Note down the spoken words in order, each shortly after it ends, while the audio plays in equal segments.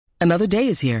Another day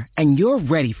is here, and you're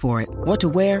ready for it. What to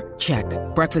wear? Check.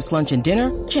 Breakfast, lunch, and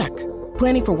dinner? Check.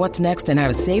 Planning for what's next and how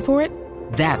to save for it?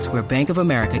 That's where Bank of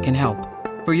America can help.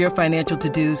 For your financial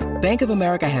to-dos, Bank of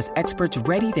America has experts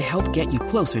ready to help get you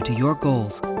closer to your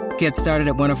goals. Get started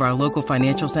at one of our local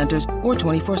financial centers or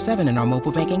 24/7 in our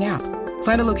mobile banking app.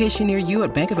 Find a location near you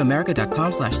at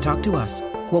bankofamerica.com/talktous.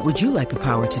 What would you like the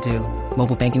power to do?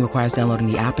 Mobile banking requires downloading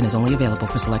the app and is only available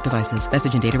for select devices.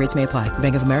 Message and data rates may apply.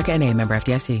 Bank of America N.A., member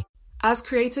FDIC. As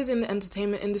creators in the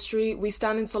entertainment industry, we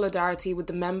stand in solidarity with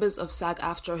the members of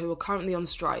SAG-AFTRA who are currently on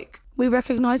strike. We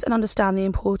recognise and understand the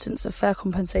importance of fair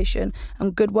compensation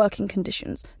and good working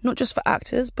conditions, not just for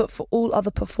actors, but for all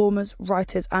other performers,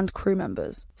 writers and crew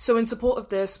members. So in support of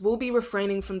this, we'll be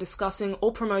refraining from discussing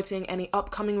or promoting any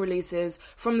upcoming releases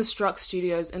from the struck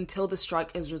studios until the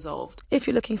strike is resolved. If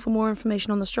you're looking for more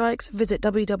information on the strikes, visit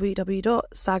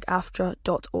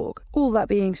www.sagaftra.org. All that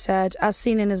being said, As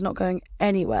Seen In is not going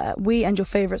anywhere. We and your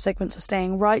favourite segments are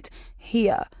staying right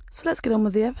here. So let's get on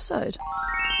with the episode.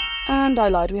 And I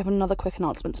lied, we have another quick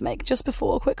announcement to make. Just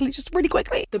really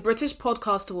quickly. The British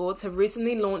Podcast Awards have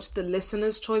recently launched the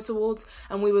Listener's Choice Awards,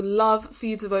 and we would love for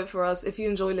you to vote for us if you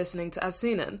enjoy listening to As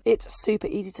Seen In. It's super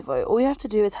easy to vote. All you have to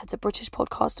do is head to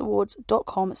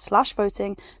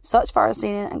britishpodcastawards.com/voting, search for As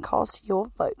Seen In and cast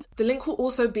your vote. The link will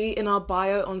also be in our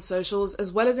bio on socials,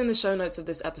 as well as in the show notes of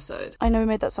this episode. I know we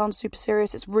made that sound super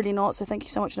serious, it's really not, so thank you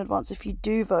so much in advance if you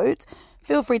do vote.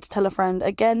 Feel free to tell a friend.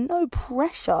 Again, no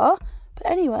pressure. But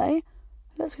anyway,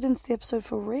 let's get into the episode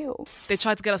for real. They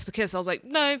tried to get us to kiss. I was like,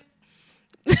 no.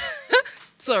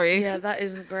 Sorry. Yeah, that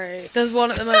isn't great. There's one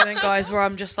at the moment, guys, where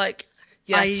I'm just like,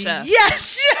 yes, chef.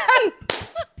 Yes, chef!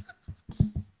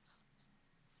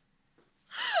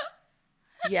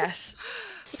 Yes.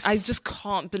 I just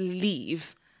can't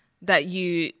believe that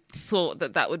you thought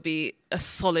that would be a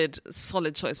solid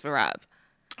choice for rap.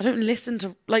 I don't listen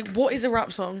to, what is a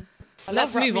rap song?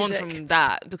 Let's move on from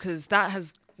that, because that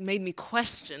has made me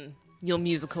question your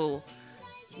musical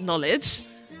knowledge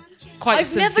quite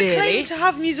severely. I've never claimed to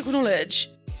have musical knowledge.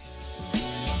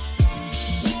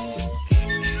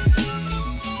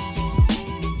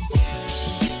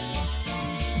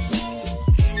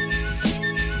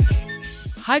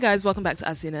 Hi guys, welcome back to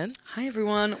As Seen In. Hi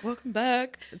everyone, welcome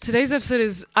back. Today's episode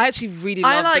is, I actually really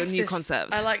love the new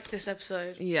concept. I liked this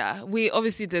episode. Yeah, we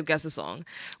obviously did guess a song.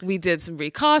 We did some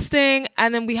recasting,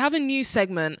 and then we have a new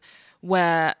segment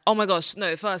where, oh my gosh,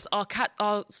 no, first, our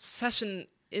session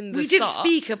in the We did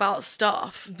speak about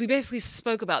stuff. We basically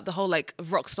spoke about the whole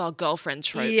Rockstar girlfriend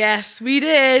trope. Yes, we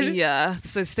did. Yeah,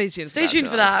 so stay tuned for that. Stay tuned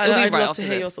for that. I'd love to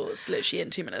hear your thoughts literally in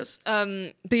 2 minutes.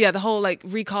 But yeah, the whole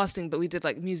recasting, but we did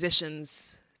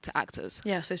musicians to actors.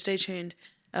 Yeah, so stay tuned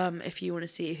if you want to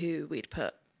see who we'd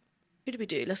put. Who did we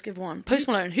do? Let's give one. Post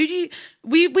Malone.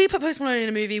 We put Post Malone in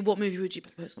a movie. What movie would you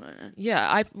put Post Malone in?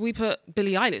 Yeah, we put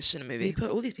Billie Eilish in a movie. We put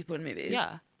all these people in movies.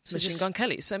 Yeah. So Machine Gun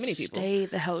Kelly. So many people. Stay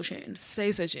the hell tuned.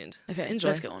 Stay so tuned. Okay, enjoy.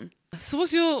 Let's get on. So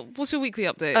what's your weekly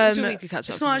update? What's your weekly catch up?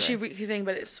 It's not actually a weekly thing,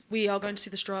 but we are going to see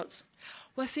the Struts.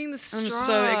 We're seeing the Struts. I'm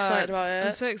so excited about it.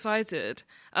 I'm so excited.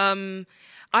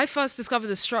 I first discovered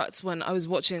the Struts when I was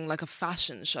watching a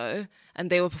fashion show, and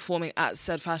they were performing at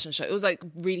said fashion show. It was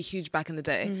really huge back in the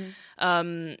day.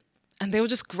 Mm-hmm. And they were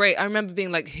just great. I remember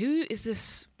being like, who is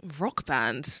this rock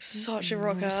band? Such a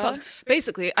rocker.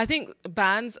 Basically, I think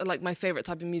bands are my favorite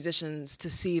type of musicians to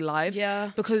see live.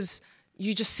 Yeah. Because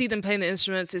you just see them playing the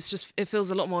instruments. It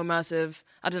feels a lot more immersive.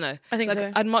 I don't know. I think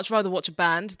so. I'd much rather watch a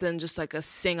band than just a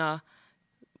singer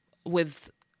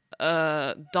with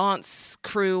a dance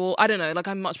crew. Or I don't know.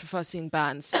 I much prefer seeing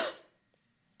bands.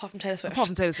 Apart from Taylor Swift. Of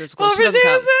course. She doesn't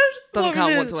count. Doesn't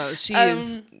count whatsoever.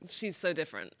 She's so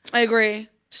different. I agree.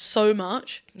 So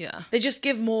much. Yeah. They just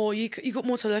give more. You got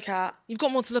more to look at. You've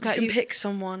got more to look at. You can pick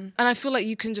someone. And I feel like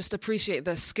you can just appreciate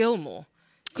their skill more.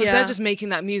 Because they're just making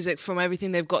that music from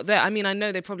everything they've got there. I mean, I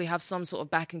know they probably have some sort of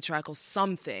backing track or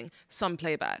something, some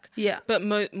playback. Yeah. But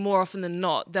more often than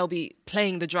not, they'll be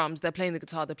playing the drums, they're playing the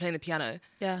guitar, they're playing the piano.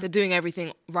 Yeah. They're doing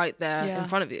everything right there in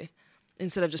front of you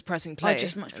instead of just pressing play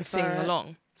and singing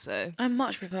along. So I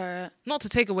much prefer it. Not to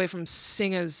take away from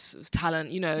singers'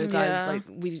 talent, guys,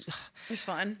 it's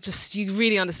fine. Just, you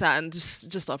really understand,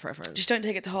 just our preference. Just don't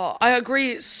take it to heart. I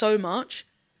agree so much.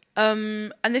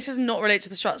 And this is not related to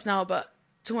the Struts now, but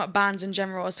talking about bands in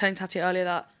general, I was telling Tati earlier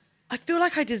that I feel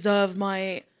like I deserve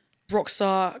my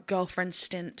Rockstar girlfriend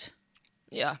stint.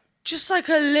 Yeah. Just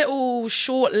a little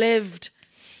short-lived,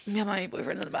 me and my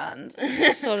boyfriend's in a band.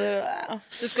 Sort of.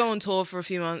 Just go on tour for a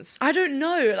few months. I don't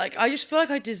know. I just feel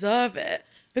like I deserve it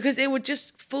because it would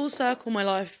just full circle my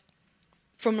life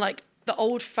from the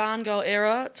old fangirl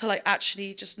era to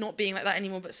actually just not being like that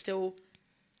anymore, but still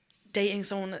dating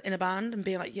someone in a band and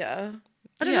being like, yeah.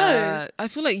 I don't know. I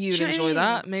feel like you'd enjoy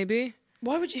that, maybe.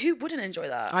 Who wouldn't enjoy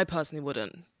that? I personally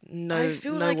wouldn't. No, I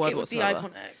feel no like word it would whatsoever. be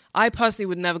iconic. I personally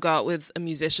would never go out with a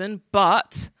musician,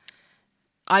 but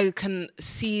I can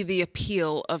see the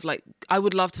appeal of like, I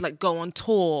would love to like go on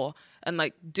tour and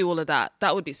like do all of that.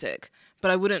 That would be sick.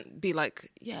 But I wouldn't be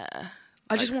like, yeah.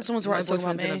 I just want someone to write a song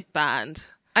about boyfriend's me. in a band.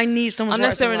 I need someone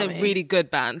Unless to write they're a in song a about me. really good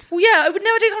band. Well, yeah, I would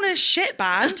never date someone in a shit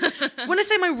band. When I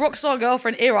say my Rockstar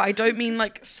girlfriend era, I don't mean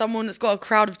like someone that's got a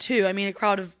crowd of 2. I mean a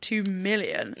crowd of 2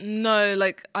 million. No,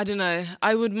 like, I don't know.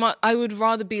 I would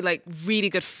rather be like really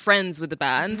good friends with the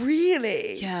band.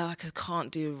 Really? Yeah, like I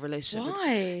can't do a relationship.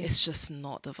 Why? It's just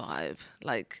not the vibe.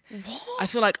 Like, What? I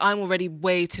feel like I'm already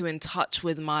way too in touch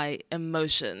with my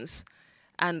emotions.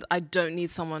 And I don't need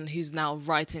someone who's now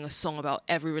writing a song about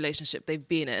every relationship they've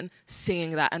been in,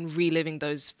 singing that and reliving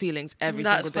those feelings every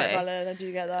single day. That's quite valid. I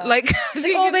do get that. Like, it's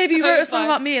like, oh, baby, you wrote a song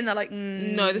about me, and they're like,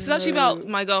 no, this is actually about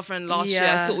my girlfriend last year.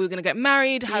 I thought we were going to get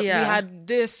married. We had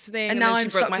this thing, and now then I'm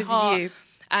she broke stuck my with heart. you.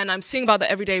 And I'm singing about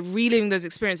that every day, reliving those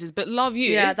experiences. But love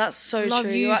you. Yeah, that's so love true.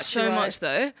 Love you You're so right. much,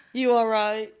 though. You are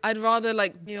right. I'd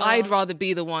rather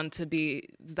be the one to be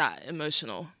that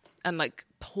emotional and like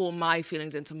pour my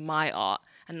feelings into my art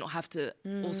and not have to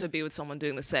also be with someone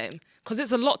doing the same. Because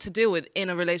it's a lot to deal with in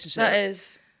a relationship. That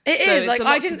is. It So is. it's Like, a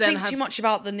lot I to didn't then think have- too much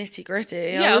about the nitty gritty.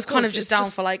 Yeah, I was of kind course, of just it's down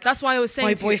just- for like, that's why I was saying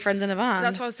my to you- boyfriend's in a band.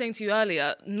 That's what I was saying to you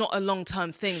earlier. Not a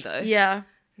long-term thing, though. Yeah.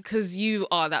 Because you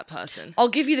are that person. I'll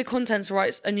give you the content to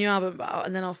write a new album about,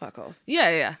 and then I'll fuck off.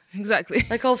 Yeah, exactly.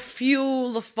 Like, I'll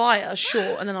fuel the fire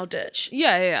short, and then I'll ditch.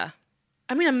 Yeah.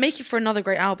 I mean, I'm making for another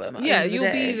great album. at the Yeah, end of the you'll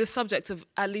day. be the subject of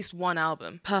at least one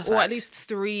album. Perfect. Or at least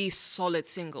 3 solid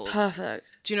singles. Perfect.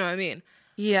 Do you know what I mean?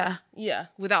 Yeah. Yeah.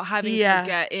 Without having Yeah. to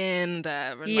get in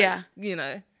there and Yeah. like, you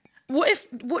know,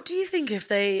 What do you think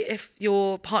if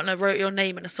your partner wrote your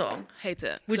name in a song? hate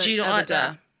it. Would Don't you not ever like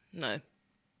that? dare. No.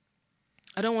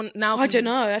 I don't want now. I don't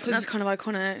know. I think that's kind of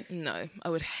iconic. No, I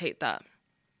would hate that.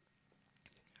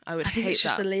 I I think hate it's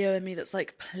just that. the Leo in me that's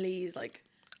like, please, like,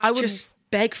 I would just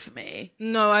beg for me.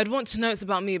 No, I'd want to know it's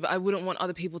about me, but I wouldn't want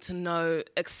other people to know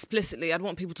explicitly. I'd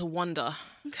want people to wonder.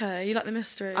 Okay, you like the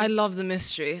mystery. I love the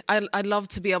mystery. I'd love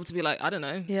to be able to be like, I don't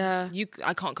know. Yeah.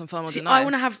 I can't confirm or See, deny. I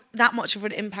want to have that much of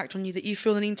an impact on you that you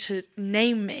feel the need to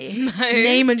name me,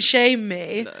 name and shame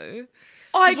me. No.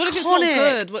 Iconic. What if it's not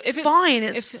good? What if it's fine?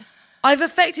 if- I've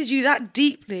affected you that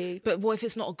deeply. But what if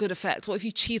it's not a good effect? What if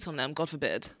you cheat on them? God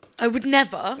forbid. I would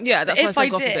never. Yeah, that's But why I if said I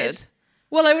God did, forbid.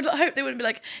 well, I would hope they wouldn't be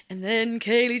like, and then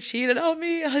Kaylee cheated on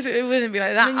me. I hope it wouldn't be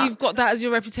like that. And you've got that as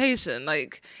your reputation.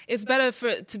 Like, it's better for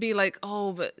it to be like,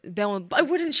 oh, but they'll. But I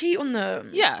wouldn't cheat on them.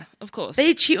 Yeah, of course.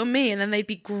 They'd cheat on me and then they'd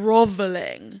be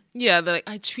groveling. Yeah, they're like,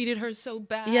 I treated her so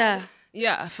bad. Yeah.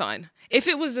 Yeah, fine. If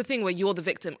it was the thing where you're the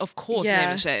victim, of course, name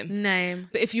and shame. Name.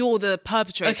 But if you're the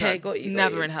perpetrator, Okay, got you.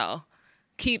 never in hell.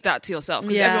 Keep that to yourself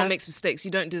because Yeah. everyone makes mistakes.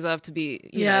 You don't deserve to be,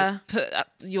 you know, put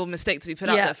your mistake to be put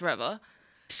out there forever.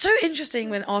 So interesting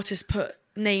when artists put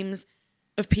names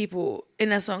of people in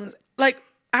their songs. Like,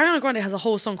 Ariana Grande has a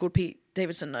whole song called Pete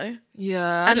Davidson, no?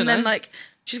 Yeah, I don't then know. like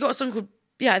she's got a song called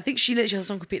I think she literally has a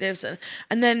song called Pete Davidson.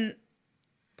 And then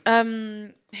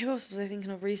who else was I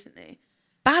thinking of recently?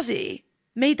 Bazzi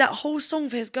made that whole song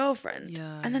for his girlfriend.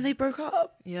 Yeah. And then they broke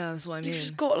up. Yeah, that's what I mean. You've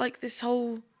just got like this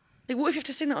whole like what if you have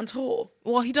to sing that on tour?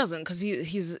 Well, he doesn't because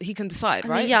he can decide, I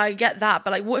right? mean, yeah, I get that,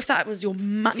 but like what if that was your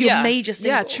Yeah. major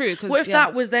single? Yeah, true, 'cause, What if yeah.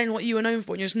 that was then what you were known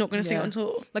for and you're just not going to sing it on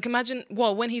tour? Like imagine,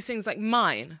 when he sings like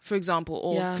Mine, for example,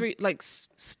 or Yeah.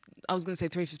 I was going to say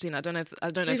 3:15. I don't know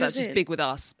if that's just 3:15. big with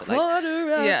us. But like,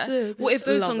 Quarter after What if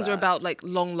those love songs are that. about like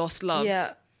long lost loves?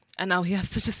 Yeah. And now he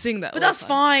has to just sing that. But that's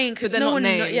fine because they're no not one.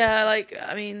 named. Yeah, like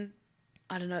I mean,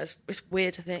 I don't know. It's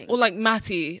weird to think. Or like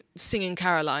Matty singing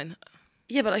Caroline.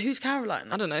 Yeah, but like who's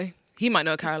Caroline? I don't know. He might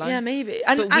know Caroline. Yeah, maybe.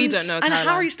 But we don't know And Caroline.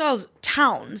 Harry Styles,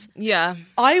 Towns. Yeah.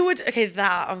 I would. Okay,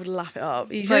 that I would laugh it up.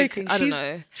 Are you Like, joking? I don't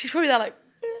know. She's probably there like.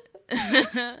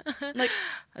 Like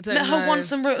I don't met know. her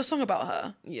once and wrote a song about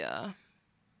her. Yeah.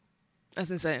 That's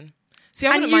insane. See,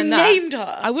 I And wouldn't you mind that. named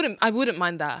her. I wouldn't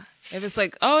mind that. If it's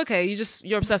like, oh, okay,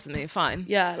 you're obsessed with me, fine.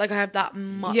 Yeah, like I have that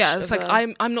much. Yeah, it's of like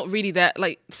a- I'm not really there.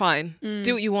 Like, fine,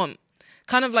 do what you want.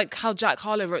 Kind of like how Jack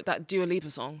Harlow wrote that Dua Lipa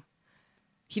song.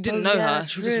 He didn't know yeah, her.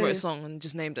 He just wrote true. a song and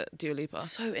just named it Dua Lipa.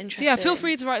 So So interesting. yeah, feel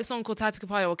free to write a song called Tati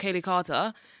Kapaya or Kaylee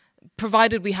Carter,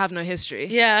 provided we have no history.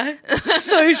 Yeah,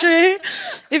 so true.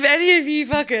 If any of you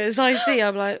fuckers I see,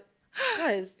 I'm like,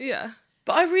 guys. Yeah,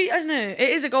 But I don't know. It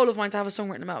is a goal of mine to have a song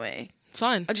written about me.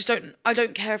 fine. I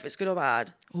don't care if it's good or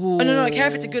bad. Oh, no, I care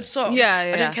if it's a good song. Yeah, I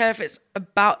yeah. don't care if it's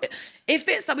about... If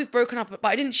it's that we've broken up, but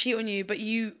I didn't cheat on you, but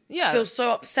you Yeah. feel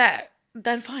so upset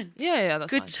then fine. Yeah, that's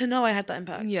Good fine. to know I had that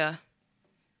impact. Yeah.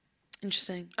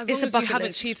 Interesting. As It's long a as you bucket haven't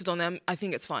list. cheated on them, I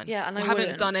think it's fine. Yeah, and or I haven't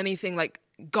wouldn't. done anything like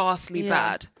ghastly Yeah.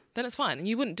 bad, then it's fine. And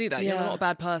you wouldn't do that. You're Yeah. not a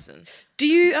bad person. Do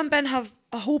you and Ben have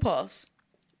a hall pass?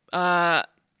 I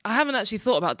haven't actually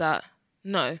thought about that.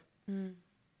 No.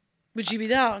 Would you be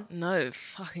down? No,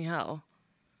 fucking hell.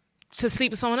 To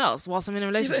sleep with someone else whilst I'm in a Yeah,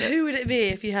 relationship. but who would it be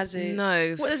if you had to?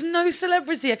 No. Well, there's no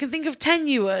celebrity. I can think of 10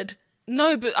 you would.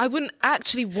 No, but I wouldn't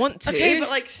actually want to. Okay, but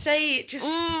like say it just...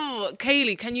 Ooh,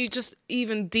 Kaylee, can you just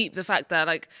even deep the fact that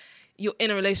like you're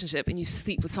in a relationship and you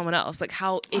sleep with someone else? Like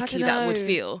how icky that would know.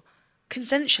 feel.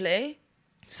 Consensually?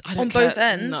 I don't On care. both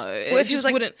ends? No, What it if he just was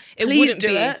like, wouldn't. "Please wouldn't do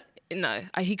be. it"? No,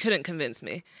 he couldn't convince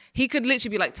me. He could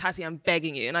literally be like, "Tatty, I'm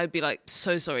begging you," and I'd be like,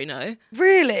 "So sorry, no,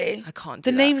 Really? I can't."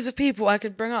 The Do that. names of people I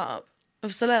could bring up,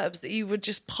 of celebs, that you would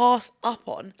just pass up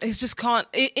on. It's just can't.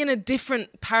 In a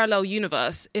different parallel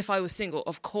universe, if I was single,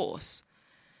 of course,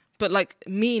 but like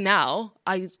me now,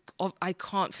 I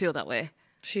can't feel that way.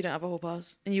 So you don't have a hall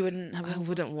pass? And you wouldn't have a I hall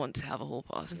wouldn't want to have a hall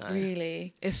pass. No,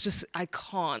 Really? it's just I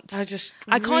can't. I just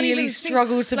I can't really even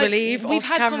struggle to like, believe we've off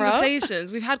had camera.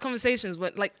 conversations. We've had conversations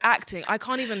where like acting. I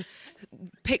can't even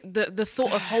pick the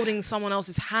thought of holding someone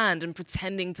else's hand and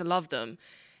pretending to love them.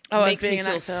 Oh, as makes being me an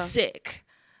feel actor. sick.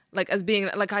 Like as being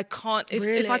like I can't. If I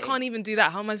Really? can't even do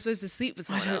that, how am I supposed to sleep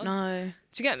with I someone don't else? know.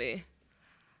 Do you get me?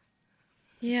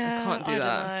 Yeah, can't do I that.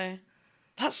 don't know.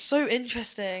 That's so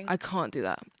interesting. I can't do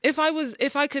that. If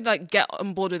I could like get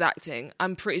on board with acting,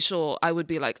 I'm pretty sure I would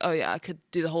be like, oh yeah, I could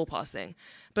do the whole pass thing.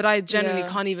 But I generally Yeah.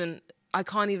 can't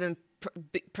even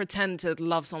pretend to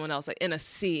love someone else like in a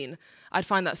scene. I'd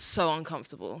find that so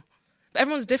uncomfortable. But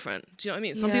everyone's different. Do you know what I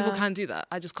mean? Some people Yeah. can do that.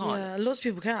 I just can't. Yeah, lots of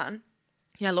people can.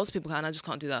 Yeah, lots of people can. I just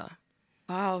can't do that.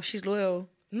 Wow, she's loyal.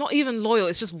 Not even loyal.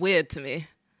 It's just weird to me.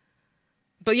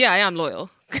 But yeah, I am loyal.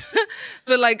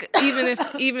 But like, even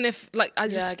if like, I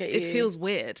just, I get it you. feels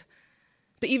weird.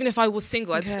 But even if I was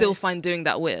single, I'd Okay. still find doing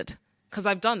that weird. Because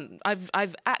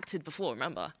I've acted before,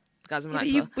 remember? Guys, I'm an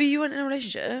Yeah, actor. but you weren't in a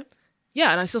relationship?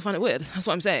 Yeah, and I still find it weird. That's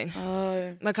what I'm saying.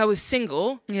 Oh. Like I was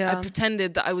single. Yeah. I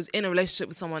pretended that I was in a relationship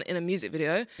with someone in a music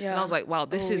video. And Yeah. I was like, wow,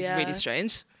 this Oh, is yeah. really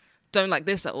strange. Don't like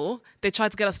this at all. They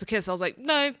tried to get us to kiss. I was like,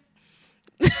 no.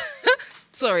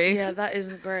 Sorry. Yeah, that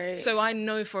isn't great. So I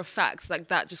know for a fact like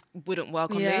that just wouldn't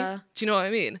work on Yeah. me. Do you know what I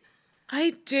mean? I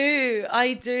do.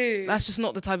 That's just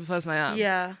not the type of person I am.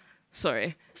 Yeah.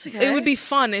 Sorry. It's okay. It would be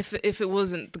fun if it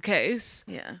wasn't the case.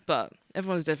 Yeah. But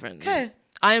everyone's different. Okay.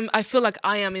 I feel like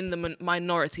I am in the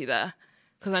minority there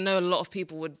because I know a lot of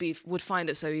people would find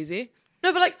it so easy.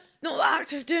 No, but like, not the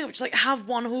act of doing it, but just like have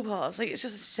one hall pass. Like, it's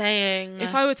just a saying.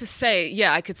 If I were to say,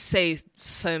 yeah, I could say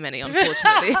so many,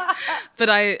 unfortunately.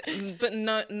 but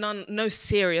no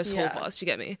serious Yeah. hall pass. Do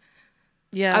you get me?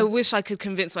 yeah. I wish I could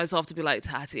convince myself to be like,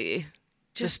 Tatty,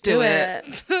 Just do do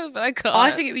it. But I can't.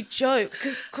 I think it'd be jokes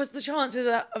because the chances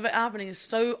of it happening is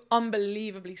so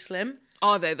unbelievably slim.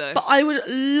 Are they though? But I would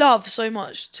love so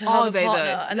much to Are have they, a partner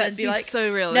though? and Let's then be be like,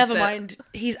 so real, never if they're- mind,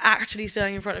 he's actually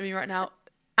standing in front of me right now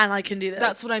and I can do this.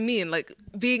 That's what I mean. Like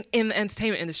being in the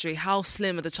entertainment industry, how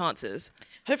slim are the chances?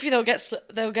 Hopefully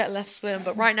they'll get less slim,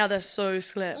 but right now they're so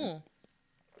slim.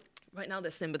 Right now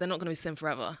they're slim, but they're not going to be slim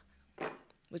forever.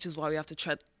 Which is why we have to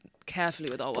tread carefully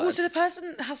with our But words. also the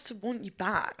person has to want you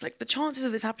back. Like the chances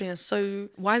of this happening are so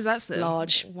Why is that slim?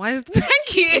 large. Why is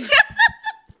thank you?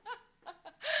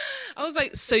 I was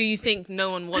like, so you think no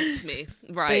one wants me,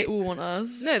 They right? all want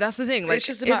us. No, that's the thing. Like, It's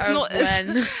just a matter of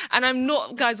when. And I'm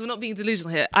not, guys. We're not being delusional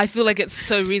here. I feel like it's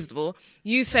so reasonable.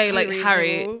 You say So like,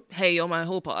 Harry, reasonable. hey, you're my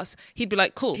hall pass. He'd be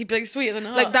like, cool. He'd be like sweet as a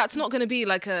nut. Like that's not going to be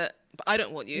like a. But I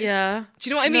don't want you. Yeah. Do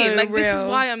you know what I mean? No, Like this is real.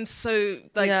 why I'm so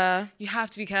like. Yeah. You have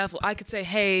to be careful. I could say,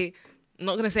 hey, I'm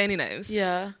not going to say any names.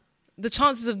 Yeah. The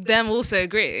chances of them also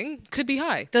agreeing could be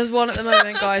high. There's one at the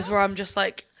moment, guys, where I'm just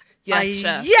like, Yes,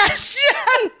 chef. Yes,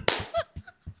 chef.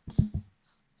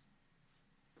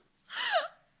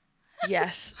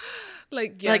 Yes.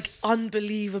 Like yes. Like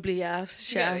unbelievably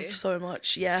yes, Yeah. chef. So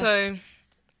much yes. So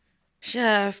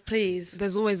chef, please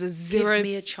there's always a zero. give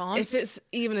me a chance. If it's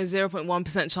even a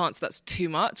 0.1% chance, that's too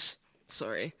much.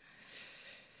 Sorry.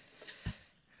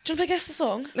 Do you want to guess the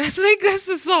song? Let's make this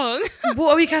the song.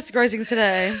 What are we categorizing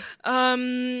today?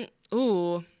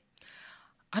 Ooh.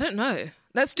 I don't know.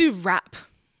 Let's do rap.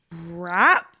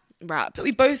 Rap Rap. that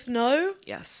we both know.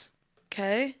 Yes.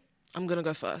 Okay. I'm gonna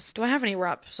go first. Do I have any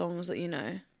rap songs that you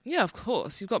know? Yeah, of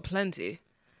course. You've got plenty.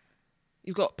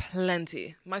 You've got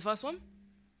plenty. My first one?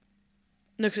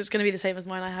 No, because it's going to be the same as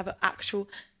mine. I have an actual.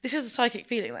 This is a psychic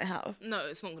feeling that I have. No,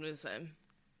 it's not gonna be the same.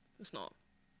 It's not.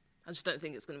 I just don't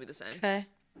think it's gonna be the same. Okay.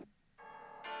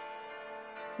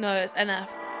 No, it's NF.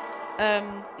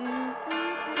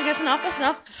 Okay, that's enough. That's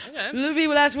enough. Okay. Little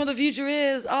people ask me what the future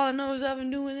is. All I know is I've been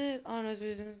doing it. All I know is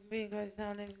being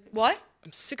Why?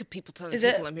 I'm sick of people telling Is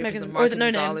people it I'm here because Megan's- I'm or is it marketing No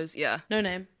Name? dollars. Yeah. No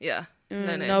Name. Yeah.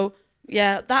 No name. No.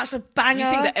 Yeah, that's a banger. You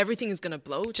think that everything is gonna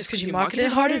blow just because you market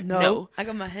it harder? No. No. I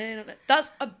got my hand on it.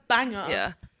 That's a banger.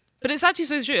 Yeah. But it's actually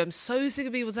so true. I'm so sick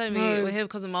of people telling me No. we're here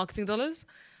because of marketing dollars.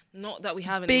 Not that we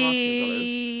have any marketing dollars.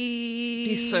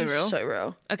 Be so real. So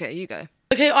real. Okay, you go.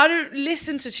 Okay, I don't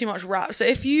listen to too much rap. So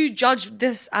if you judge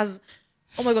this as,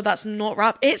 oh my God, that's not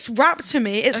rap. It's rap to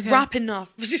me. It's rap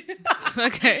enough.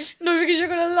 Okay. No, because you're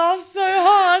going to laugh so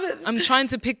hard. I'm trying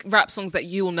to pick rap songs that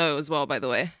you'll know as well, by the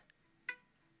way.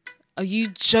 Are you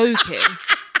joking?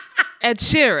 Ed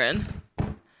Sheeran?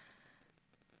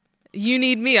 You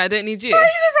need me, I don't need you. That is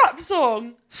a rap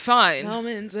song. Fine. I'm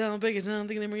in town, bigger town,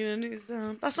 thinking they're bringing a new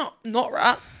sound. That's not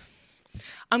rap.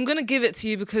 I'm going to give it to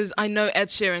you because I know Ed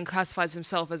Sheeran classifies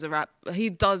himself as a rap. He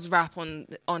does rap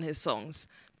on his songs.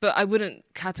 But I wouldn't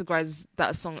categorize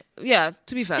that song. Yeah,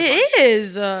 to be fair. It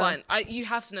is. Fine. You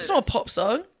have to know It's this. not a pop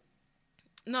song.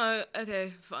 No,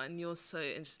 okay, fine. You're so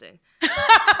interesting.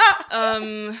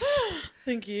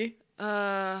 Thank you.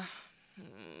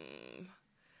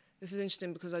 This is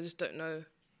interesting because I just don't know.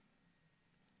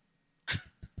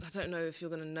 I don't know if you're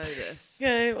going to know this.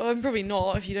 Okay, well, I'm probably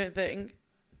not if you don't think.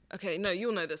 Okay, no,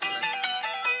 you'll know this one then.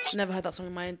 I've never heard that song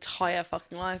in my entire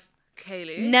fucking life.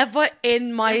 Kaylee. Never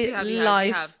in my Yes, you have, life.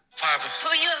 you have. Poppin'.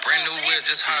 Brand new whip,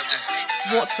 just hopped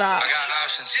in. What's that? I got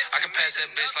options. I can pass that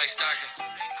bitch like Stockton.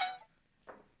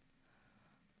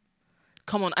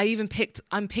 Come on,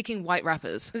 I'm picking white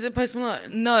rappers. Is it Post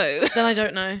Malone? No. Then I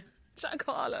don't know. Jack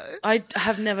Harlow. I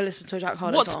have never listened to a Jack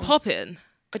Harlow What's song. poppin'?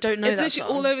 I don't know It's that literally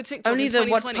song. all over TikTok Only in the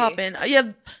What's 2020. Poppin'.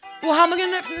 Yeah. Well, how am I going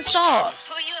to know it from the start?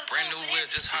 Brand new whip,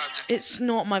 just hopped in. It's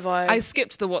not my vibe. I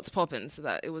skipped the What's Poppin' so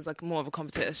that it was like more of a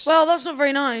competition. Well, that's not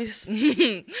very nice.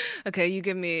 Okay, you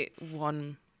give me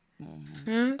one.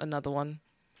 Another one.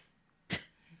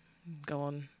 Go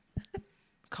on.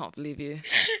 Can't believe you.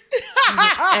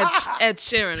 Ed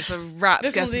Sheeran for rap.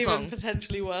 This Guess was the even song.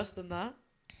 potentially worse than that.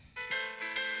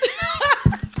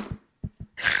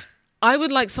 I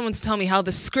would like someone to tell me how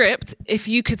the script, If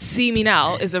You Could See Me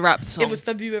Now, is a rap song. It was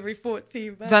February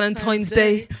 14th. Valentine's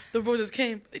Day. The roses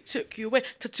came, they took you away.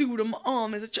 Tattooed on my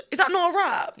arm. Is that not a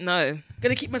rap? No.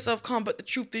 Gonna keep myself calm, but the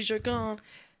truth is you're gone.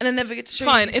 And I never get to show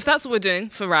Fine, you. if that's what we're doing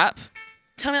for rap,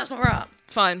 Tell me that's not rap.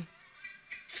 fine.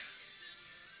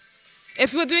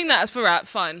 If we're doing that as for rap,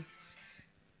 fine.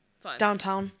 Fine.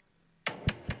 Downtown.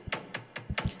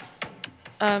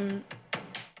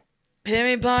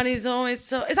 Period parties always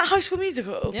so. Is that High School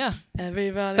Musical? Yeah.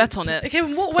 Everybody. Bet on it. Okay,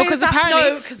 in what way Because is that? apparently-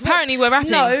 No, because apparently we're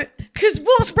rapping. No, because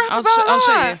what's rap I'll about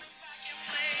show that?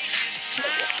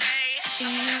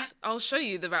 you. I'll show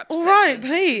you the rap All section. right,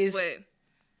 please.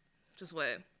 Just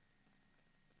wait.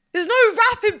 There's no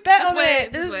rapping bet Just on wait.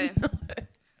 it. Just There's wait.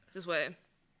 Just wait.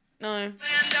 No.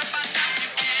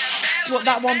 What,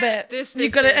 that one bit? This, you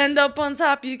gotta this. end up on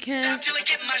top, you can. Till I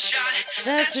get my shot.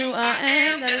 That's who I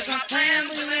am. That is my plan.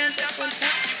 But you end up on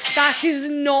top. That is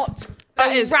not That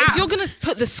a is. rap. If you're gonna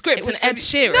put the script It in was Ed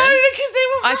Sheeran, No, because they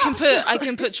were I can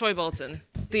rap put songs. Troy Bolton.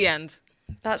 The end.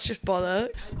 That's just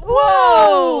bollocks.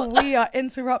 Whoa! We are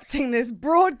interrupting this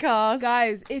broadcast.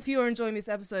 Guys, if you're enjoying this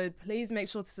episode, please make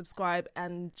sure to subscribe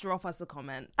and drop us a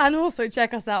comment. And also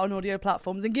check us out on audio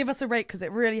platforms and give us a rate because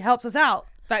it really helps us out.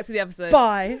 Back to the episode.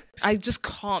 Bye. I just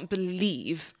can't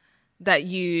believe that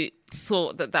you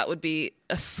thought that would be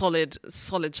a solid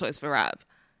choice for rap.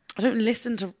 I don't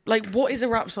listen to, like, what is a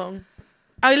rap song?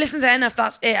 I listen to NF,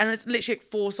 that's it, and it's literally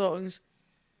like 4 songs.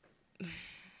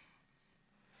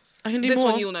 I can do This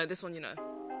more. one you'll know. This one you know.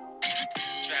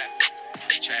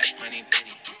 Trap, money,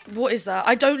 bitty. What is that?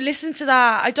 I don't listen to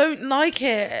that. I don't like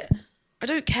it. I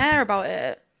don't care about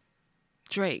it.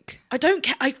 Drake. I don't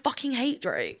care. I fucking hate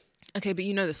Drake. Okay, but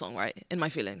you know the song, right? In My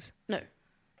Feelings. No.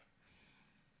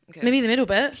 Okay. Maybe the middle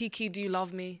bit. Kiki, do you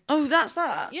love me? Oh, that's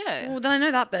that? Yeah. Well, then I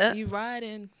know that bit. You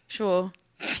riding? Sure.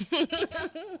 I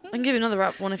can give you another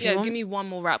rap one if you Yeah, want. give me one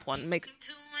more rap one.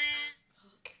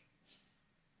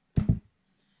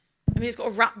 I mean, it's got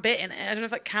a rap bit in it. I don't know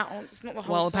if that counts. It's not the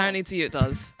whole Well, song. apparently to you it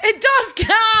does. It does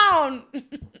count!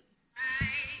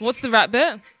 What's the rap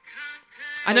bit?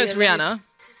 I know it's yeah, Rihanna.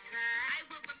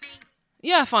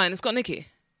 Yeah, fine. It's got Nicki.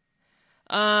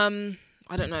 I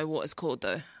don't know what it's called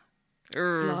though.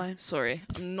 Fly. Sorry,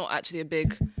 I'm not actually a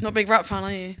big. Not a big rap fan,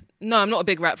 are you? No, I'm not a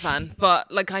big rap fan,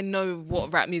 but like I know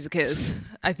what rap music is.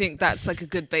 I think that's like a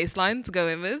good baseline to go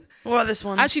in with. What about this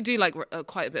one? I actually do like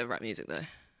quite a bit of rap music though.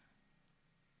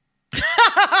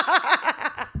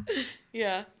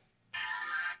 Yeah.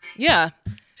 Yeah,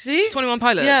 See? 21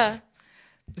 Pilots. Yeah.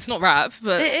 It's not rap,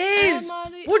 but It is.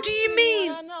 What do you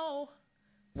mean? I know.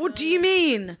 What do you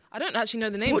mean? I don't actually know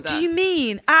the name What of that. do you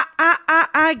mean?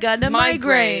 I got a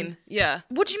migraine. Yeah.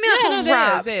 What do you mean that's not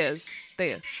rap? There is.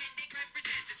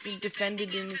 Be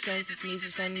defended in the senses, me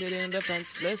suspended in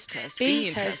defenseless test. Be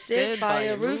tested by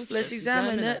a ruthless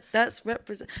examiner. That's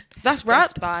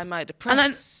rap. By my And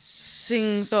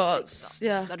depressing thoughts.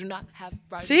 Yeah. I do not have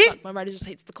writing See? clock. My writer just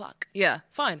hates the clock. Yeah,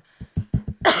 fine.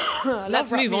 I Let's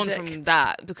love rap move on music. from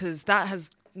that because that has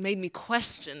made me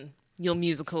question your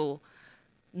musical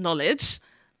knowledge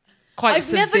quite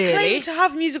I've never severely. claimed to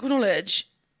have musical knowledge.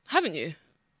 Haven't you?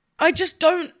 I just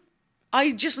don't.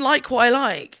 I just like what I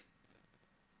like.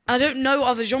 And I don't know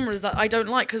other genres that I don't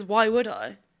like because why would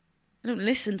I? I don't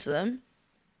listen to them.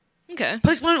 Okay.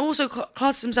 Post Malone also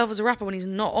classes himself as a rapper when he's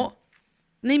not.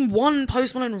 Name one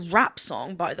Post Malone rap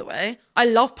song, by the way. I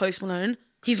love Post Malone.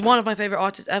 He's one of my favourite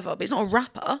artists ever, but he's not a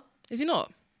rapper. Is he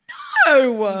not?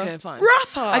 No! Okay, fine.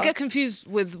 Rapper! I get confused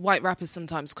with white rappers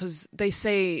sometimes because they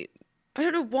say, I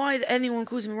don't know why anyone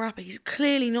calls him a rapper. He's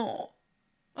clearly not.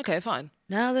 okay, fine.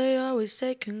 Now they always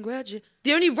say congratulations.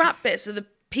 The only rap bits are the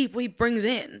people he brings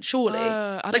in, surely.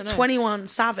 I don't like know. 21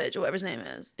 Savage or whatever his name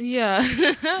is. Yeah.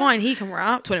 Fine, he can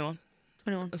rap. 21.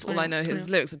 21. That's all I know. His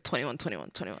lyrics are 21, 21,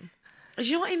 21. Do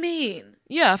you know what I mean?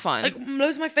 Yeah, fine. Like,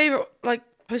 loads of my favourite, like,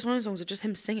 Post Malone songs are just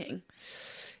him singing.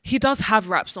 He does have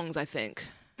rap songs, I think.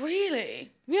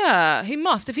 Really? Yeah, he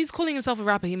must. If he's calling himself a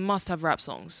rapper, he must have rap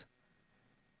songs.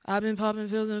 I've been popping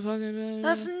pills in the fucking...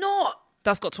 That's not...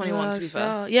 That's got 21, to be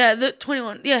fair. Yeah, the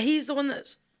 21. Yeah, he's the one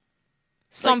that's...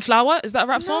 Sunflower? Is that a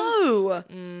rap song? No!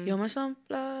 You're my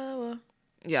sunflower.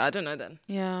 Yeah, I don't know then.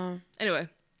 Yeah.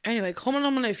 Anyway, comment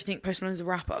on below if you think Post Malone's a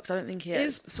rapper, because I don't think he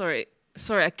is. Sorry,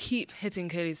 I keep hitting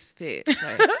Kaylee's feet.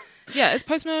 Sorry. Yeah, is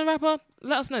Post Malone a rapper?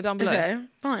 Let us know down below. Okay,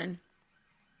 fine.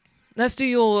 Let's do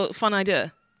your fun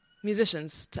idea.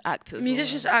 Musicians to actors.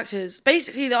 Musicians to actors.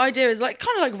 Basically, the idea is like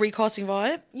kind of like recasting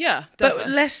vibe, Yeah, but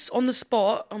definitely. less on the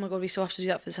spot. Oh my god, we still have to do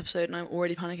that for this episode, and I'm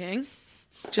already panicking.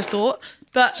 Just thought,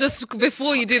 but Just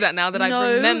before you do that, now that No.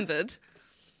 I've remembered,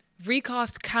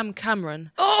 recast Cam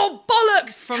Cameron oh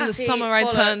bollocks! from The Tatty, Summer I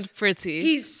bollocks. Turned Pretty.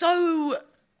 He's so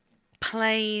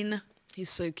plain.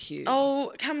 He's so cute.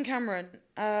 Oh, Cam Cameron.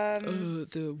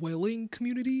 The whaling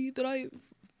community that I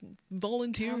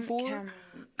volunteer Cam for. Cameron.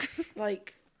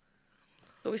 Like,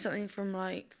 got me something from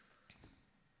like.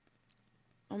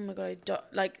 Oh my god!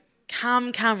 Like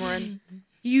Cam Cameron.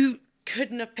 You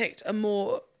couldn't have picked a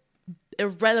more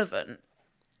irrelevant.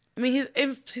 I mean, he's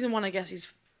in season 1. I guess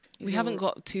he's We haven't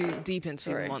got too deep in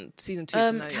season Sorry. 1, season 2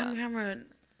 to know Cam yet. Cameron.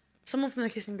 Someone from the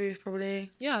Kissing Booth,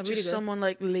 probably. Yeah, really Just good. someone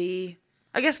like Lee.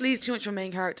 I guess Lee's too much of a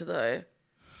main character though,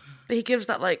 but he gives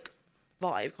that like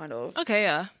vibe, kind of. Okay,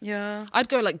 yeah. Yeah. I'd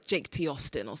go like Jake T.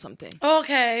 Austin or something.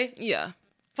 Okay. Yeah.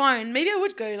 Fine. Maybe I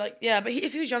would go like but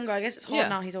if he was younger, I guess it's hard Yeah.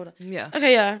 now. He's older. Yeah.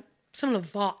 Okay. Yeah. Similar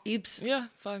vibes. Yeah,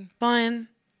 fine. Fine.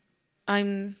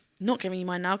 I'm not giving you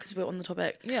mine now because we're on the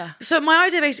topic. Yeah. So my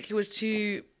idea basically was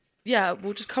to,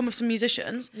 we'll just come with some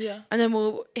musicians. Yeah. And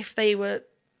then if they were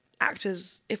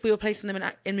actors, if we were placing them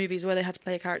in movies where they had to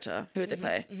play a character, who would they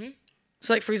play? Mm-hmm.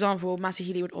 So like, for example, Matty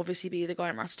Healy would obviously be the guy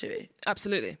in Ratatouille.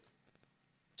 Absolutely.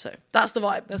 So that's the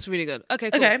vibe. That's really good. Okay,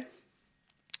 cool. Okay.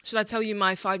 Should I tell you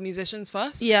my 5 musicians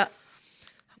first? Yeah.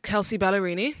 Kelsey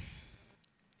Ballerini,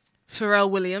 Pharrell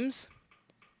Williams,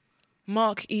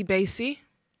 Mark E. Basie.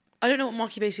 I don't know what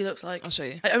Marky Basie looks like. I'll show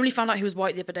you. I only found out he was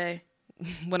white the other day.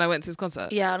 When I went to his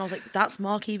concert. Yeah, and I was like, that's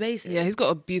Marky Basie. Yeah, he's got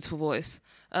a beautiful voice.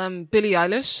 Billie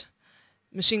Eilish,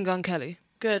 Machine Gun Kelly,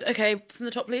 Good. Okay, from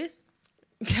the top, please.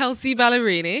 Kelsey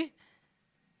Ballerini.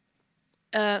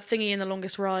 Thingy in The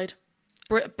Longest Ride.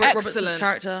 Britt Excellent. Robertson's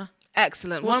character.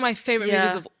 Excellent. One of my favourite yeah.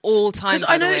 movies of all time. Because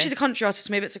by I know the way. that she's a country artist,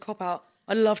 so maybe it's a cop out.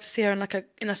 I'd love to see her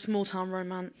in a small town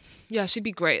romance. Yeah, she'd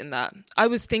be great in that. I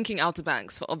was thinking Outer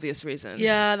Banks for obvious reasons.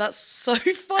 Yeah, that's so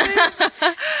funny.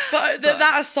 but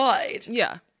that aside,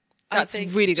 Yeah. I That's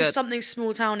think really good. just something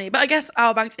small towny. But I guess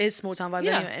Outer Banks is small town vibes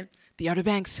Yeah. anyway. The Outer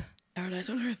Banks. Paradise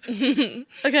on Earth.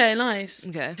 Okay, nice.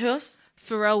 Okay. Who else?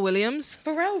 Pharrell Williams.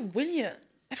 Pharrell Williams.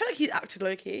 I feel like he's acted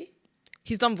low key.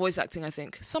 He's done voice acting, I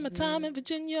think. Summertime in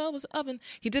Virginia was oven.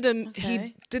 He did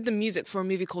Okay. the music for a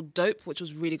movie called Dope, which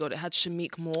was really good. It had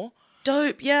Shamik Moore,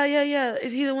 Dope. Yeah.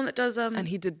 Is he the one that does and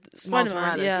he did Miles Spider-Man,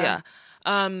 Morales. yeah.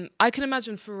 Yeah. I can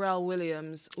imagine Pharrell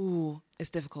Williams. Ooh,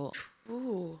 it's difficult.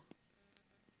 Ooh.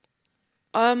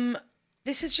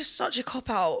 This is just such a cop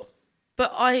out.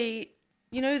 But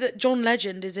you know that John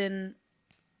Legend is in.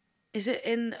 Is it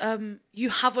in? You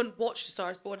haven't watched A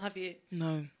Star Is Born, have you?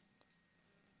 No.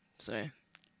 Sorry.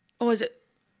 Or is it?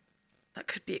 That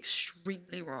could be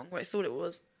extremely wrong. What I thought it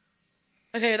was.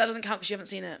 Okay, that doesn't count because you haven't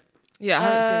seen it. Yeah, I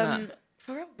haven't seen that.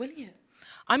 Pharrell Williams.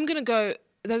 I'm gonna go.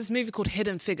 There's this movie called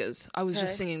Hidden Figures. I was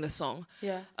just singing this song.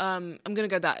 Yeah. I'm gonna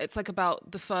go that. It's like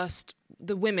about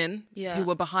the women who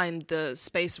were behind the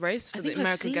space race for the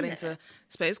America getting to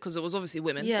space, because it was obviously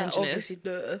women engineers,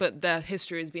 but their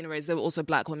history has been erased. They were also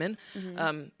black women.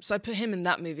 So I put him in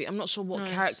that movie. I'm not sure what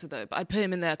character though, but I put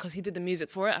him in there because he did the music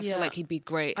for it. I feel like he'd be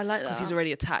great. I like that because he's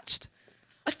already attached.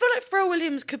 I feel like Pharrell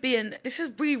Williams could be in. This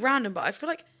is really random, but I feel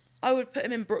like I would put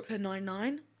him in Brooklyn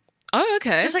Nine-Nine. Oh,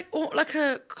 okay. Just like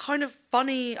a kind of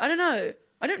funny. I don't know.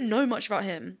 I don't know much about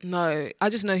him. No, I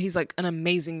just know he's like an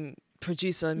amazing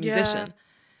producer, musician.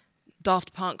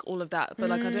 Daft Punk, all of that. But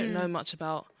like I don't know much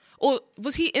about. Or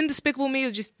was he in Despicable Me,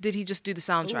 or did he just do the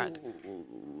soundtrack?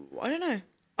 Ooh, I don't know.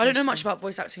 I don't know much about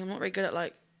voice acting. I'm not very good at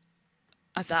like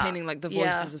ascertaining like the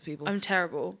voices of people. I'm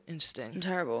terrible. Interesting. I'm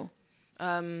terrible.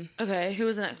 Okay, who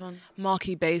was the next one?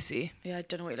 Marky Basie. Yeah, I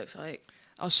don't know what he looks like.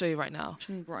 I'll show you right now.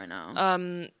 Show me right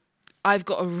now. I've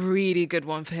got a really good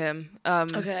one for him.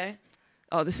 Okay.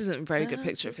 Oh, this isn't a very good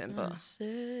picture of him, but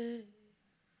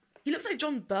he looks like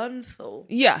John Bernthal.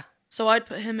 Yeah. So I'd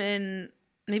put him in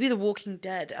maybe The Walking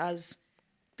Dead as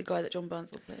the guy that John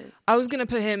Bernthal plays. I was gonna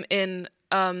put him in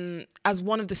as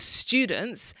one of the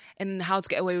students in How to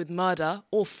Get Away with Murder,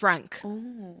 or Frank.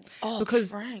 Oh, because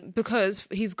Frank. Because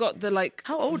he's got the like.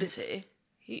 How old is he?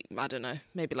 I don't know,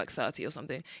 maybe like 30 or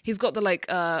something. He's got the like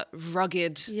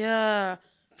rugged. Yeah.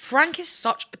 Frank is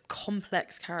such a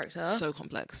complex character. So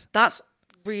complex. That's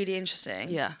really interesting.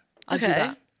 Yeah. I'd do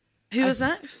that. Who was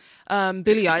next?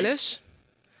 Billie Eilish.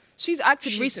 She's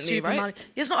acted recently, super right?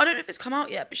 Yes, no, I don't know if it's come out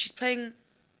yet, but she's playing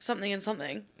something in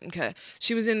something. Okay.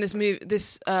 She was in this movie,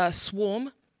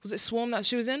 Swarm. Was it Swarm that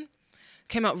she was in?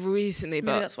 Came out recently,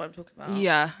 but maybe that's what I'm talking about.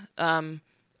 Yeah.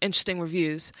 Interesting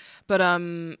reviews. But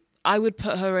I would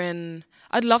put her in.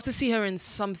 I'd love to see her in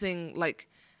something like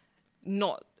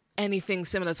not anything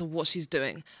similar to what she's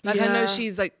doing. Like I know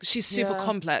she's super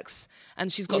complex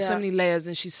and she's got so many layers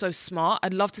and she's so smart.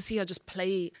 I'd love to see her just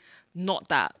play not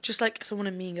that. Just like someone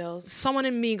in Mean Girls. Someone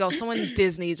in Mean Girls, someone in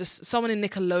Disney, just someone in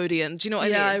Nickelodeon. Do you know what I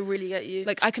mean? Yeah, I really get you.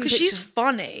 Like I can because she's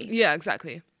funny. Yeah,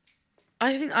 exactly.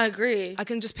 I think I agree. I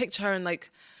can just picture her in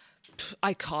like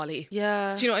iCarly.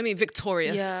 Yeah. Do you know what I mean?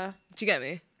 Victorious. Yeah. Do you get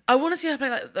me? I want to see her play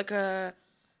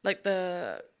like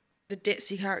the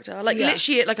ditzy character, like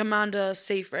literally like Amanda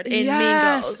Seyfried in Mean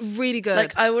Girls. Really good.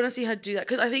 Like I want to see her do that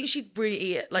because I think she'd really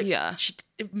eat it. Like she'd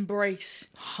embrace.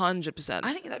 100%.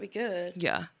 I think that'd be good.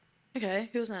 Yeah. Okay,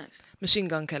 who was next? Machine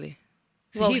Gun Kelly.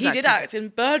 So well, he did act in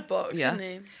Bird Box, didn't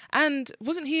he? And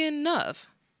wasn't he in Nerve?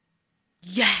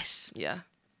 Yes. Yeah.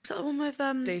 Was that the one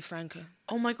with Dave Franco?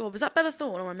 Oh my god, was that Bella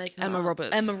Thorne or am I making Emma that up?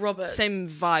 Roberts? Emma Roberts. Same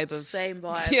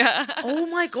vibe. Yeah. Oh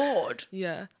my god.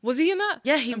 Yeah. Was he in that?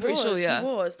 Yeah, I'm pretty sure. Yeah. He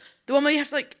was. The one where you have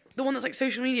to like the one that's like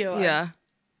social media. One. Yeah.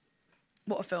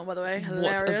 What a film, by the way. What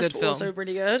Hilarious, a good but film. Also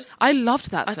really good. I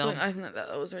loved that film. I think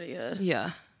that was really good.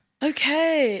 Yeah.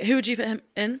 Okay, who would you put him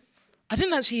in? I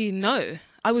didn't actually know.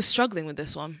 I was struggling with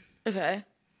this one. Okay.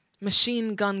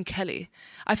 Machine Gun Kelly.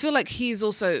 I feel like he's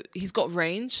got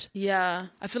range. Yeah.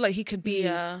 I feel like he could be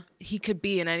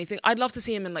in anything. I'd love to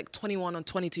see him in like 21 or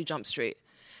 22 Jump Street.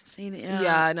 Seen it, yeah.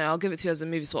 Yeah, no, I'll give it to you as a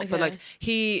movie swap. Okay. But like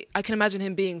I can imagine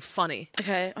him being funny.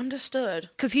 Okay, understood.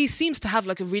 Because he seems to have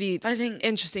like a really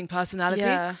interesting personality.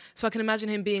 Yeah. So I can imagine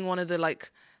him being one of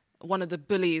the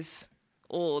bullies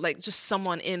or like just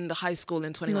someone in the high school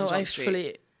in 21 Jump Street. I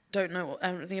fully don't know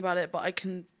anything about it, but I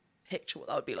can picture what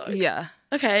that would be like. Yeah.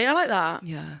 Okay, I like that.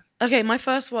 Yeah. Okay, my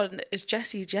first one is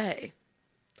Jessie J.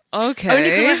 Okay. Only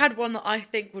because I had one that I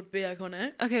think would be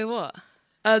iconic. Okay, what?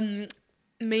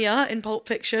 Mia in Pulp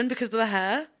Fiction because of the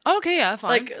hair. Oh, okay, yeah, fine.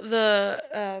 Like the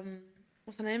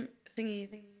what's her name? Thingy.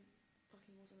 Fucking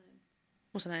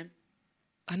what's her name?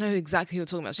 I know exactly who you're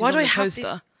talking about. She's Why on do I the have poster.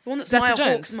 this? The one that's Zeta Maya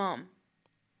Jones? Hawke's mum.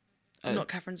 Oh. Not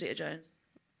Catherine Zeta-Jones.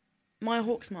 Maya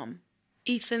Hawke's mum.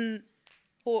 Ethan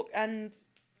Hawke and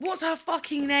what's her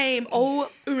fucking name? Oh,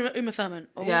 Uma Thurman.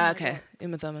 Oh, Yeah, okay.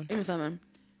 Uma Thurman. Uma Thurman.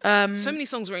 So many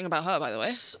songs written about her, by the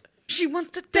way. She wants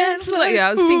to dance Like, like yeah,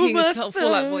 I was thinking Uma of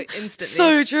Fall Out Boy Thurman. instantly.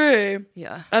 So true.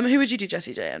 Yeah. Who would you do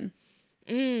Jessie J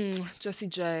in? Jessie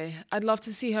J. I'd love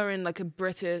to see her in like a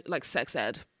British, like sex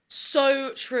ed.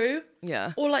 So true.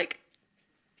 Yeah. Or like,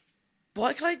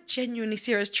 why could I genuinely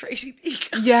see her as Tracy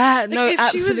Beaker? Yeah, Like, no, if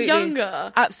absolutely. she was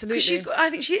younger. Absolutely. Because I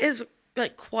think she is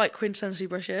like quite quintessentially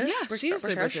British. Yeah, she is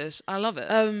so British. I love it.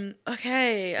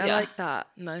 Okay, I Yeah. like that.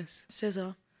 Nice. SZA.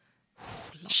 Love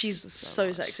She's SZA so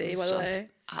much. sexy, She's by the just way.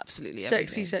 Absolutely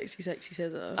Sexy, everything. sexy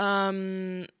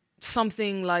SZA.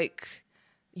 Something like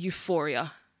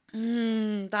Euphoria.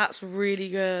 That's really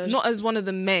good. Not as one of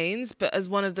the mains, but as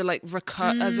one of the like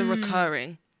as a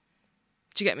recurring.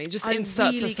 Do you get me? Just I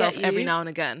inserts really herself get every you. now and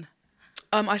again.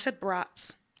 I said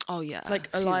Bratz. Oh yeah, Like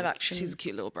a live action. She's a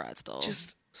cute little Bratz doll.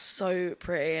 Just so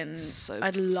pretty, and so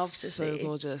I'd love to see. So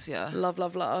gorgeous, yeah. Love,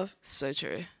 love, love. So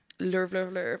true. Love,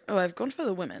 love, love. Oh, I've gone for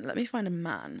the women. Let me find a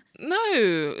man.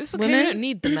 No, it's okay. Women? You don't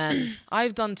need the men.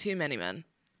 I've done too many men.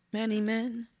 Many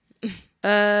men.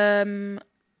 I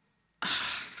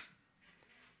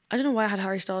don't know why I had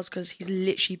Harry Styles, because he's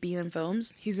literally been in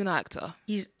films. He's an actor.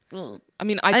 He's. I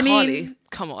mean, I mean-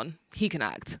 come on, he can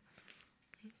act.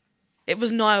 It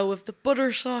was Niall with the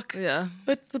butter sock. Yeah.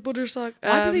 With the butter sock.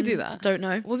 Why did he do that? Don't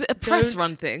know. Was it a press Don't-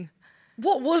 run thing?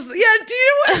 What was? Yeah. Do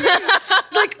you know what I mean?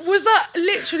 Like, was that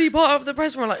literally part of the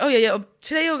press run? Like, oh yeah.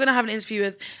 Today you're gonna have an interview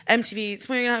with MTV.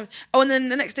 Tomorrow you're gonna have. Oh, and then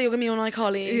the next day you're gonna be on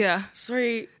iCarly. Yeah.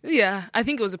 Sorry, Yeah, I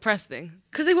think it was a press thing.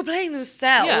 because they were playing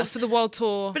themselves. Yeah, for the world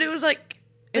tour. But it was like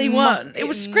they It weren't. mu- It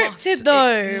was must- scripted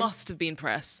though. It must have been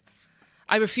press.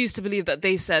 I refuse to believe that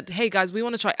they said, "Hey guys, we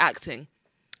want to try acting."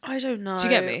 I don't know. Do you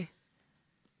get me?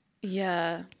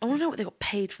 Yeah. I want to know what they got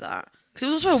paid for that. Because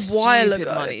it was also a while Stupid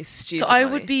ago. money, so stupid I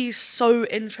money. would be so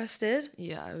interested.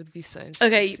 Yeah, I would be so interested.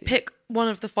 Okay, to see. pick one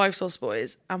of the 5 Sauce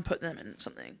Boys and put them in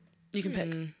something. You can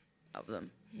pick of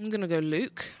them. I'm gonna go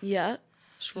Luke. Yeah.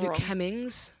 Strong. Luke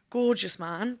Hemmings. Gorgeous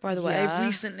man, by the way. Yeah.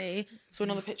 Recently saw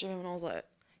another picture of him and I was like,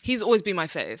 He's always been my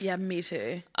fave. yeah, me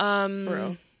too. For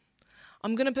real.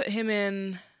 I'm gonna put him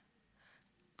in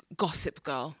Gossip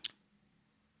Girl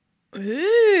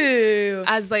Ooh.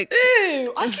 as like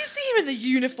Ooh. I can see him in the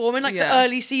uniform in like the Yeah.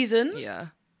 early seasons. yeah.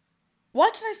 Why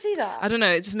can I see that? I don't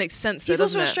know. It just makes sense. He's though,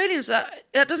 also doesn't it? Australian, so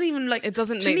that doesn't even like. It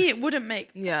doesn't to make me. s- It wouldn't make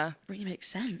Yeah, really make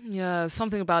sense. yeah.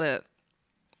 Something about it.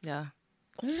 Yeah.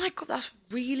 Oh my god, that's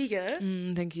really good.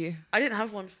 Thank you. I didn't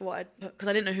have one for what I'd put because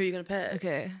I didn't know who you're gonna pick.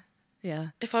 Okay. Yeah.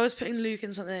 If I was putting Luke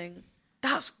in something,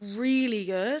 that's really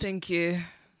good. Thank you.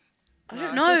 I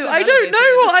don't I know. feel so I don't know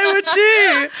validated. what I would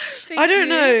do. Thank I don't you.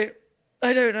 know.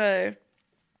 I don't know.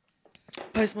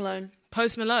 Post Malone.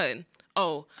 Post Malone.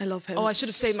 Oh. I love him. Oh, I should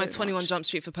have saved my so 21 much. Jump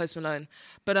Street for Post Malone.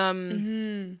 But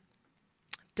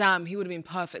damn, he would have been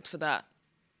perfect for that.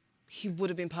 He would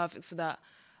have been perfect for that.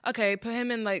 Okay, put him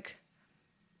in like,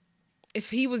 if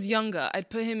he was younger, I'd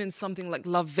put him in something like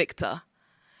Love Victor,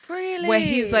 Really? where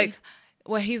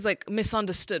he's like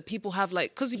misunderstood. People have like,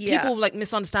 because Yeah. people like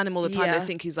misunderstand him all the time. Yeah. They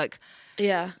think he's like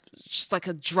Yeah. just like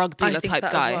a drug I dealer think type that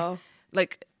as guy. well.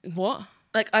 Like what?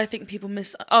 Like, I think people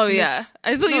miss. Oh yeah,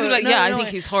 I thought you were like, yeah, I think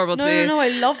I- he's horrible no, too. No, I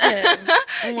love him.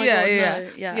 Oh my yeah, god, yeah, no.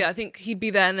 Yeah. yeah. I think he'd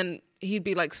be there, and then he'd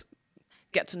be like,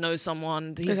 get to know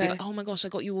someone. He'd be Okay. like, oh my gosh, I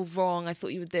got you all wrong. I thought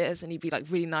you were this, and he'd be like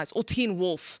really nice. Or Teen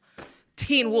Wolf.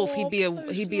 Teen Wolf. He'd be a wolf,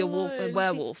 a Malone.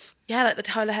 werewolf. Yeah, like the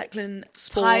Tyler Hecklin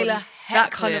spawn. Tyler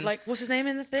That kind of Hoechlin. like, what's his name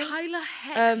in the thing? Tyler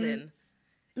Hecklin.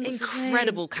 What's his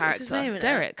Incredible name? What's his character. name in it?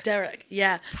 Derek. Derek,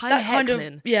 yeah. Tyler That kind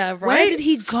Hoechlin. of, yeah, right? Where did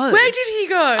he go? Where did he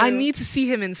go? I need to see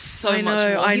him in so I much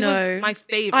know, more. I He know. was my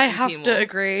favorite. I in have Teen to Wolf.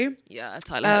 agree. Yeah,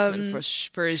 Tyler Hoechlin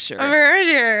for his sure.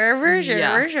 For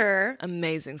Yeah. sure.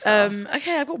 Amazing stuff.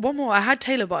 Okay, I've got one more. I had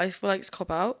Taylor, but I feel like it's cop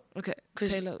out. Okay,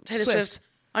 Because Taylor Swift.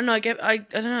 I don't know, I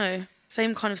don't know.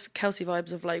 Same kind of Kelsey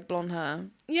vibes of like blonde hair.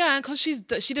 Yeah, because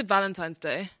she did Valentine's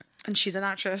Day. And she's an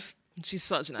actress. She's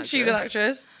such an actress. She's an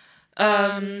actress.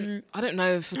 I don't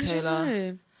know for I don't Taylor.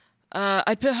 know.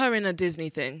 I'd put her in a Disney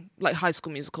thing, like High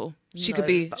School Musical. She could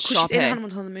be 'cause she's in Sharpay. Hannah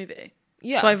Montana the movie.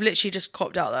 Yeah. So I've literally just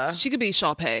copped out there. She could be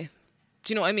Sharpay.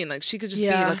 Do you know what I mean? Like she could just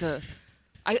Yeah. be like a.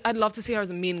 I'd love to see her as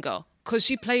a mean girl because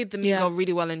she played the mean Yeah. girl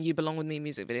really well in "You Belong with Me"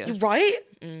 music video. Right?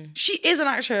 She is an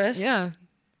actress. Yeah,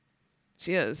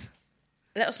 she is.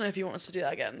 Let us know if you want us to do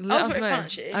that again. Let That was us very know. fun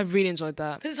actually. I really enjoyed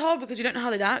that. Because it's hard because we don't know how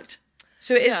they'd act.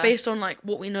 So it is Yeah. based on like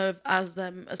what we know of as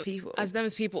them as people. As them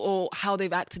as people, or how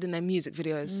they've acted in their music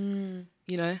videos.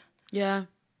 You know. Yeah.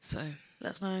 So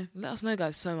Let us know. let us know,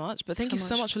 guys, so much. But thank So you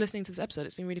so much. much for listening to this episode.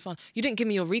 It's been really fun. You didn't give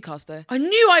me your recast though. I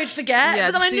knew I'd forget, Yeah,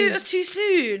 but then I just knew do- it was too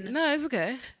soon. No, it's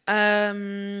okay.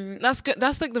 Um That's good.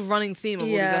 That's like the running theme of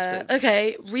all these episodes.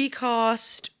 Okay,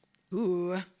 recast.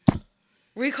 Ooh.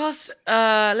 Recast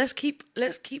let's keep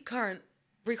current.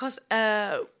 Recast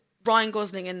Ryan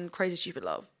Gosling in Crazy Stupid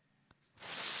Love.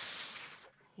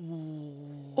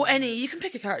 Or any, you can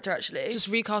pick a character actually. Just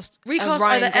recast recast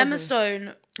Ryan either Emma Gosling.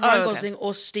 Stone, Oh, Ryan okay. Gosling,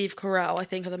 or Steve Carell, I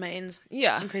think are the mains.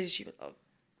 Yeah. In Crazy Stupid Love.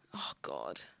 Oh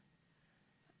God.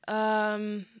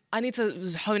 I need to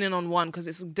just hone in on one because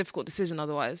it's a difficult decision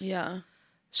otherwise. Yeah.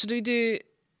 Should we do?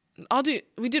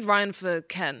 We did Ryan for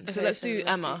Ken, so Okay, let's so do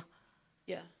let's Emma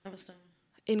Yeah, Emma Stone.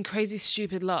 in Crazy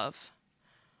Stupid Love.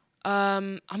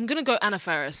 I'm gonna go Anna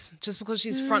Faris just because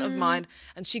she's front of mind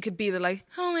and she could be the like,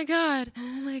 oh my god, Oh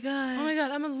my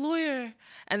god. I'm a lawyer,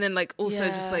 and then like also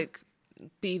just Yeah. like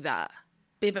be that.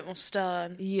 Be a bit more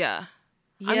stern. Yeah.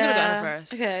 I'm gonna go Anna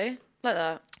Faris. Okay, like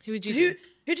that. Who would you do?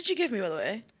 Who did you give me, by the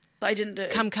way? That I didn't do.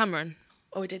 Cam Cameron.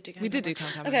 Oh, we did do Cam. We did do Cam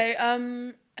Cameron.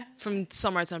 Okay. From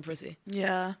Somewhere I Turn Pretty.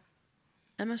 Yeah.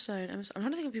 Emma Stone. I'm trying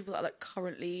to think of people that are like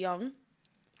currently young.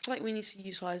 I feel like we need to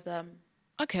utilise them.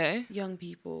 Okay. Young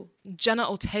people. Jenna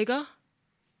Ortega.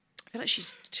 I feel like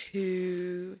she's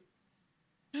too.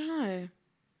 I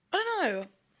don't know.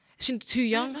 Is she too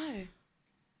young? I don't know.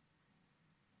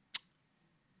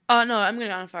 Oh no, I'm gonna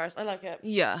go Anna Faris. I like it.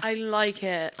 Yeah. I like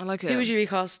it. I like it. Who would you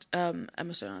recast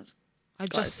Emma Stone as? I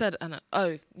just said Anna.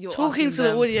 Oh, you're Talking asking to the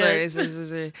them.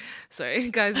 audience. Sorry,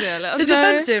 guys. Yeah, let us The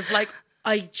know. defensive, like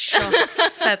I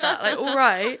just said that. Like, all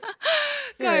right,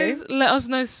 Guys, let us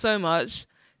know so much.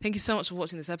 Thank you so much for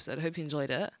watching this episode. I hope you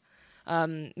enjoyed it.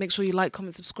 Make sure you like,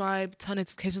 comment, subscribe, turn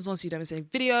notifications on so you don't miss any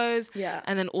videos. Yeah.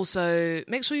 And then also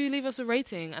make sure you leave us a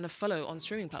rating and a follow on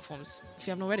streaming platforms if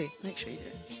you haven't already. Make sure you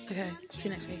do. Okay, see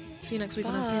you next week. See you next week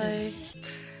on Our Scene. Bye.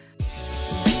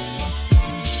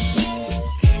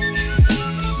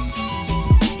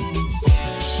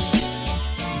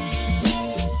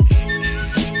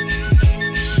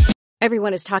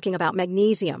 Everyone is talking about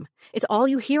magnesium. It's all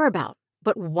you hear about.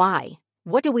 But why?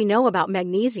 What do we know about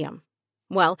magnesium?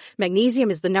 Well, magnesium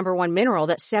is the number one mineral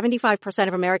that 75%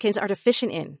 of Americans are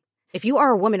deficient in. If you are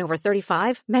a woman over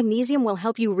 35, magnesium will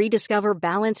help you rediscover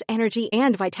balance, energy,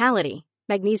 and vitality.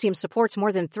 Magnesium supports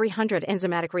more than 300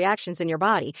 enzymatic reactions in your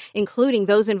body, including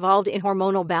those involved in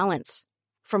hormonal balance.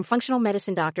 From functional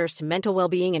medicine doctors to mental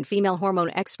well-being and female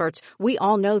hormone experts, we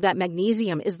all know that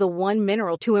magnesium is the one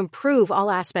mineral to improve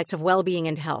all aspects of well-being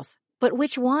and health. But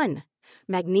which one?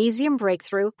 Magnesium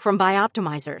Breakthrough from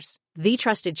Bioptimizers, the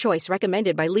trusted choice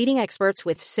recommended by leading experts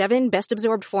with 7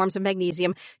 best-absorbed forms of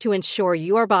magnesium to ensure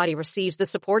your body receives the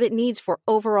support it needs for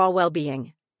overall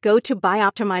well-being. Go to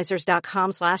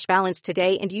bioptimizers.com/balance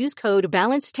today and use code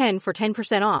BALANCE10 for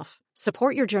 10% off.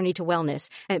 Support your journey to wellness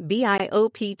at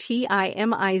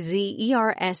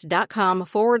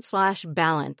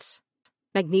bioptimizers.com/balance.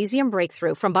 Magnesium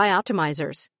Breakthrough from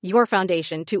Bioptimizers, your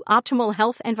foundation to optimal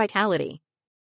health and vitality.